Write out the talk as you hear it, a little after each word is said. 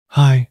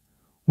Hi,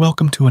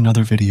 welcome to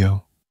another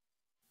video.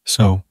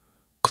 So,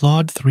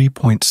 Claude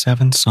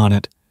 3.7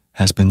 Sonnet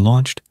has been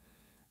launched,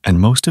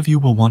 and most of you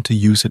will want to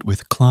use it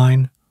with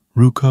Cline,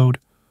 RooCode,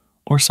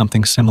 or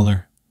something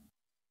similar.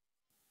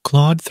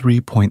 Claude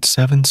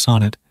 3.7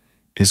 Sonnet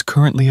is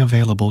currently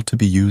available to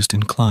be used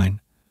in Cline,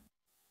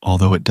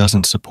 although it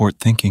doesn't support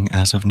thinking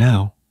as of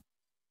now.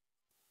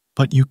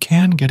 But you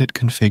can get it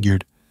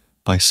configured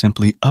by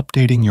simply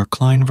updating your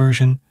Cline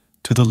version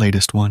to the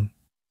latest one.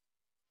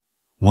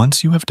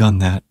 Once you have done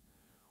that,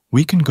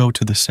 we can go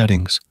to the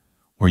settings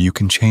where you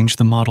can change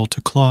the model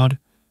to Claude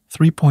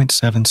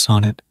 3.7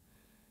 Sonnet,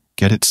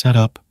 get it set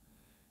up,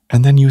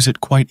 and then use it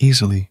quite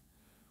easily,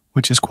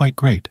 which is quite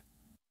great.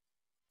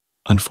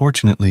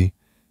 Unfortunately,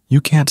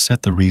 you can't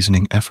set the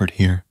reasoning effort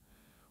here,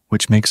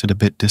 which makes it a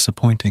bit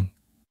disappointing.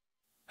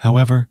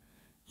 However,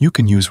 you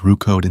can use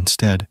RooCode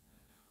instead,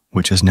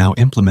 which has now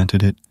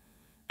implemented it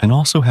and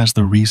also has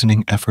the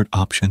reasoning effort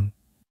option.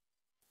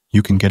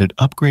 You can get it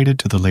upgraded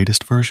to the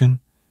latest version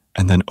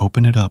and then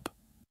open it up.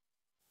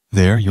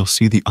 There you'll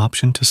see the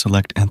option to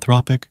select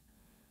Anthropic.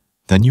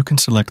 Then you can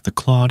select the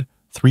Claude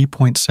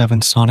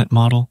 3.7 Sonnet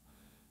model,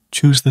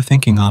 choose the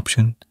thinking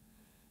option,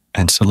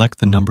 and select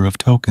the number of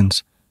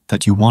tokens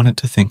that you want it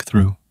to think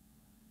through.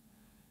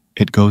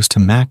 It goes to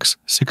max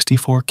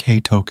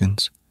 64K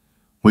tokens,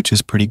 which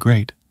is pretty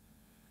great.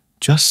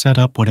 Just set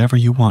up whatever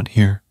you want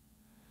here.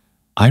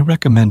 I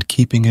recommend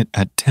keeping it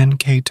at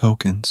 10K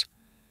tokens,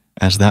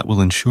 as that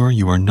will ensure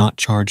you are not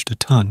charged a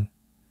ton.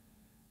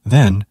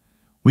 Then,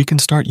 we can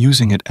start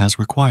using it as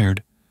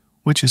required,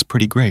 which is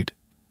pretty great.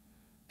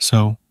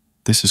 So,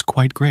 this is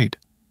quite great.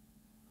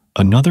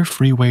 Another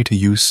free way to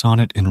use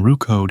Sonnet in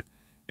RooCode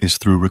is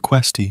through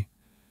Requesty,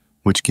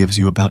 which gives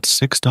you about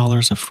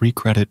 $6 of free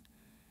credit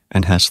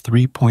and has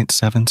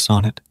 3.7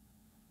 Sonnet.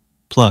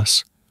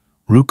 Plus,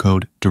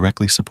 RooCode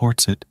directly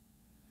supports it.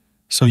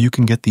 So you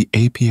can get the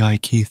API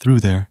key through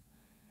there,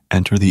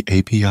 enter the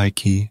API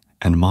key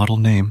and model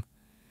name,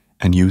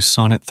 and use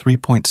Sonnet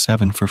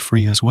 3.7 for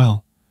free as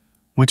well,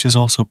 which is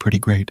also pretty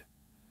great.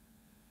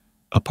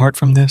 Apart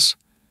from this,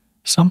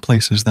 some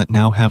places that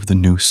now have the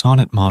new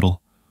Sonnet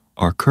model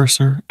are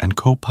Cursor and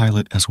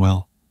Copilot as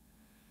well.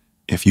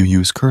 If you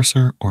use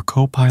Cursor or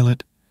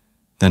Copilot,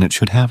 then it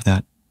should have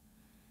that.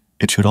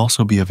 It should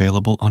also be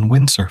available on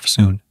Windsurf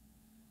soon.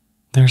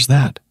 There's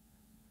that.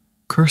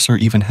 Cursor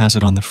even has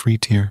it on the free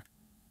tier,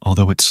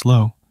 although it's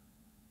slow.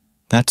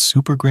 That's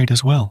super great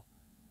as well.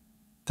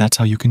 That's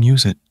how you can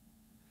use it.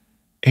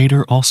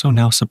 Aider also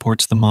now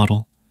supports the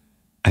model,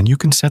 and you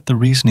can set the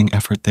reasoning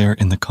effort there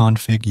in the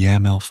config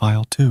YAML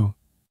file too.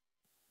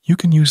 You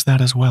can use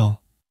that as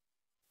well.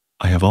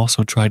 I have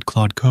also tried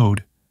Claude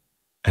Code,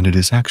 and it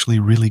is actually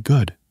really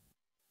good.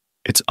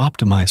 It's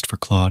optimized for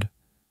Claude,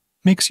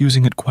 makes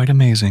using it quite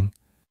amazing,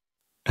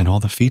 and all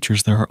the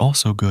features there are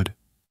also good.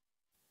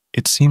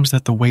 It seems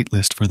that the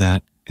waitlist for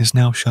that is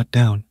now shut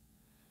down.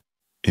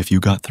 If you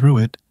got through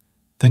it,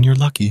 then you're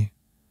lucky.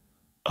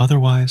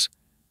 Otherwise,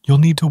 you'll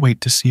need to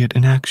wait to see it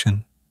in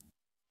action.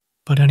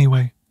 But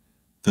anyway,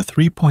 the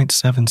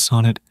 3.7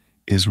 Sonnet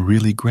is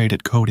really great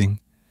at coding,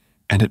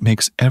 and it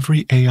makes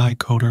every AI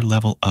coder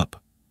level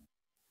up.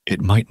 It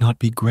might not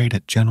be great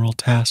at general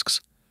tasks,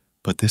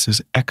 but this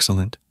is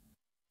excellent.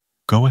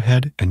 Go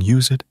ahead and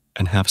use it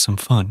and have some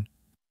fun.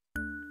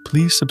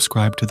 Please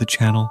subscribe to the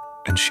channel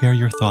and share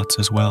your thoughts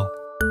as well.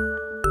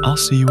 I'll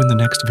see you in the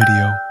next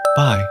video.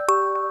 Bye.